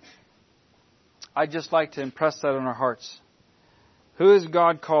morning, I'd just like to impress that on our hearts. Who is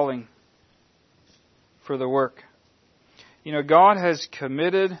God calling for the work? God has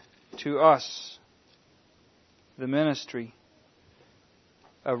committed to us the ministry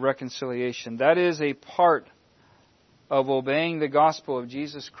of reconciliation. That is a part of obeying the gospel of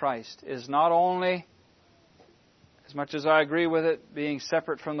Jesus Christ, is not only, as much as I agree with it, being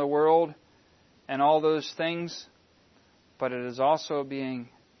separate from the world and all those things, but it is also being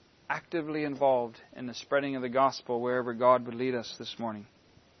actively involved in the spreading of the gospel wherever God would lead us this morning.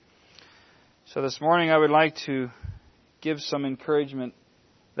 So this morning I would like to give some encouragement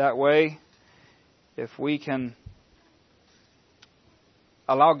that way. If we can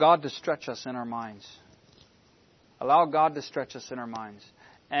allow God to stretch us in our minds. Allow God to stretch us in our minds.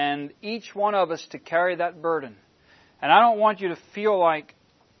 And each one of us to carry that burden. And I don't want you to feel like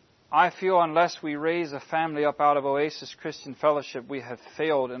I feel unless we raise a family up out of Oasis Christian Fellowship, we have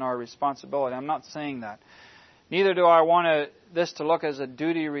failed in our responsibility. I'm not saying that. Neither do I want this to look as a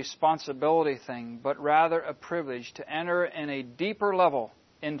duty responsibility thing, but rather a privilege to enter in a deeper level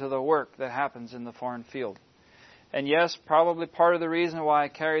into the work that happens in the foreign field. And yes, probably part of the reason why I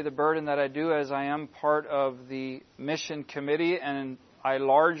carry the burden that I do is I am part of the mission committee, and I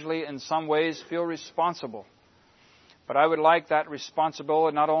largely, in some ways, feel responsible. But I would like that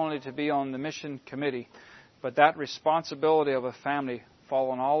responsibility not only to be on the mission committee, but that responsibility of a family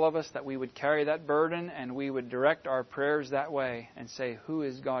fall on all of us, that we would carry that burden and we would direct our prayers that way and say, who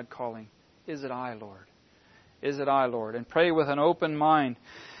is God calling? Is it I, Lord? Is it I, Lord? And pray with an open mind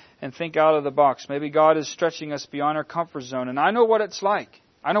and think out of the box. Maybe God is stretching us beyond our comfort zone. And I know what it's like.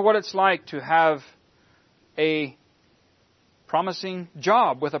 I know what it's like to have a promising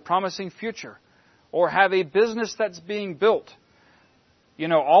job with a promising future, or have a business that's being built.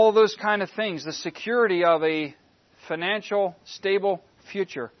 All of those kind of things. The security of a financial, stable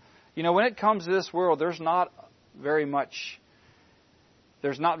future. When it comes to this world, there's not very much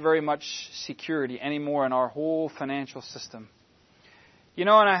security anymore in our whole financial system. And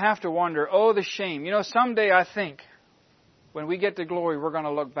I have to wonder, the shame. Someday I think when we get to glory, we're going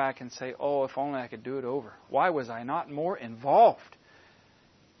to look back and say, if only I could do it over. Why was I not more involved?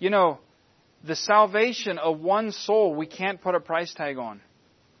 The salvation of one soul, we can't put a price tag on.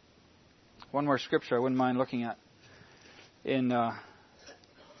 One more scripture I wouldn't mind looking at. In 1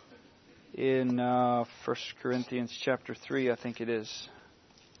 Corinthians chapter 3, I think it is.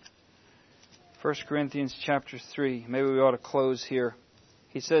 1 Corinthians chapter 3. Maybe we ought to close here.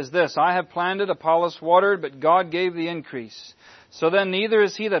 He says this, I have planted, Apollos watered, but God gave the increase. So then neither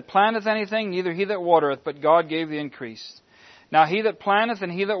is he that planteth anything, neither he that watereth, but God gave the increase. Now he that planteth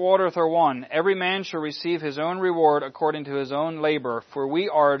and he that watereth are one. Every man shall receive his own reward according to his own labor. For we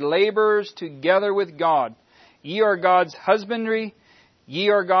are laborers together with God. Ye are God's husbandry, ye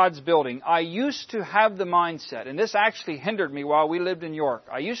are God's building. I used to have the mindset, and this actually hindered me while we lived in York.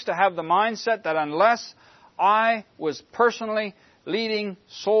 I used to have the mindset that unless I was personally leading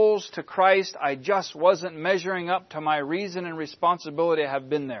souls to Christ, I just wasn't measuring up to my reason and responsibility to have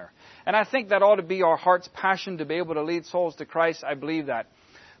been there. And I think that ought to be our heart's passion to be able to lead souls to Christ. I believe that.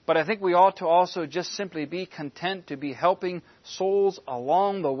 But I think we ought to also just simply be content to be helping souls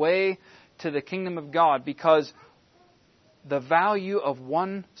along the way to the kingdom of God, because the value of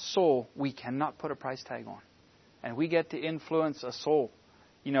one soul we cannot put a price tag on. And we get to influence a soul.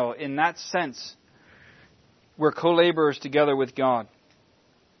 In that sense, we're co-laborers together with God.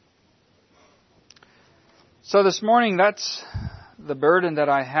 So this morning, that's the burden that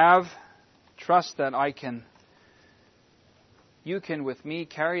I have. Trust that you can with me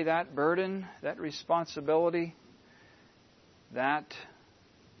carry that burden, that responsibility, that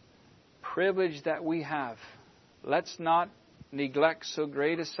privilege that we have. Let's not neglect so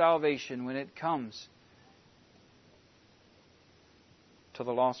great a salvation when it comes to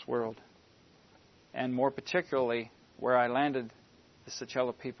the lost world. And more particularly, where I landed the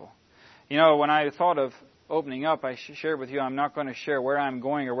Sechela people. You know, when I thought of opening up, I shared with you, I'm not going to share where I'm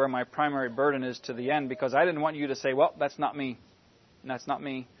going or where my primary burden is to the end, because I didn't want you to say, well, that's not me. That's not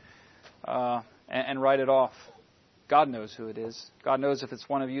me. And write it off. God knows who it is. God knows if it's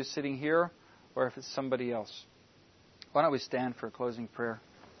one of you sitting here or if it's somebody else. Why don't we stand for a closing prayer?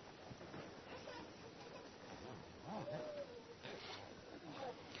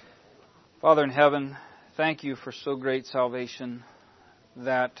 Father in heaven, thank you for so great salvation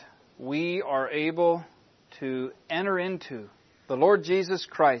that we are able to enter into the Lord Jesus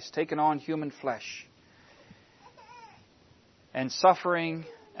Christ, taking on human flesh, and suffering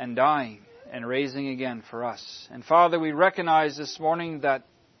and dying and raising again for us. And Father, we recognize this morning that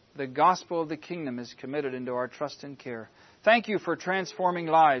the gospel of the kingdom is committed into our trust and care. Thank you for transforming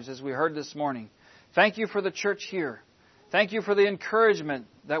lives, as we heard this morning. Thank you for the church here. Thank you for the encouragement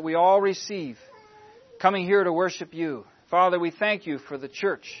that we all receive coming here to worship you. Father, we thank you for the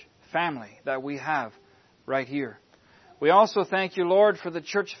church family that we have right here. We also thank you, Lord, for the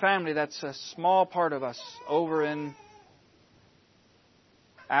church family that's a small part of us over in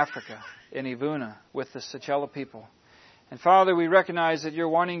Africa, in Ivuna, with the Sechela people. And Father, we recognize that you're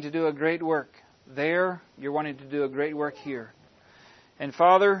wanting to do a great work there. You're wanting to do a great work here. And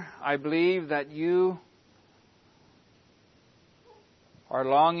Father, I believe that you are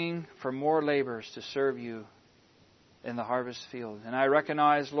longing for more laborers to serve you in the harvest field. And I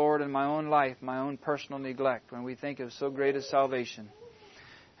recognize, Lord, in my own life, my own personal neglect when we think of so great a salvation.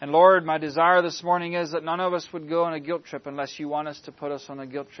 And Lord, my desire this morning is that none of us would go on a guilt trip unless you want us to put us on a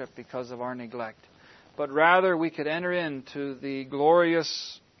guilt trip because of our neglect. But rather we could enter into the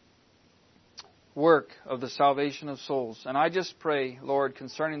glorious work of the salvation of souls. And I just pray, Lord,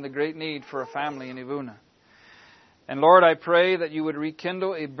 concerning the great need for a family in Ivuna. And Lord, I pray that you would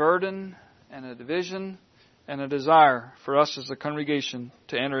rekindle a burden and a division and a desire for us as a congregation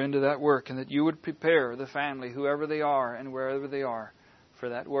to enter into that work, and that you would prepare the family, whoever they are and wherever they are, for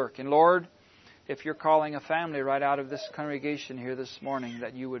that work. And Lord, if you're calling a family right out of this congregation here this morning,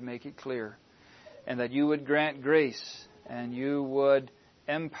 that you would make it clear, and that you would grant grace, and you would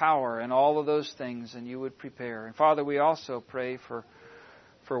empower and all of those things, and you would prepare. And Father, we also pray for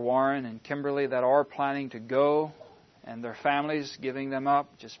Warren and Kimberly that are planning to go, and their families, giving them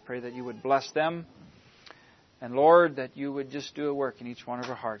up. Just pray that you would bless them. And Lord, that you would just do a work in each one of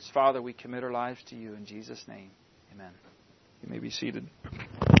our hearts. Father, we commit our lives to you in Jesus' name. Amen. You may be seated.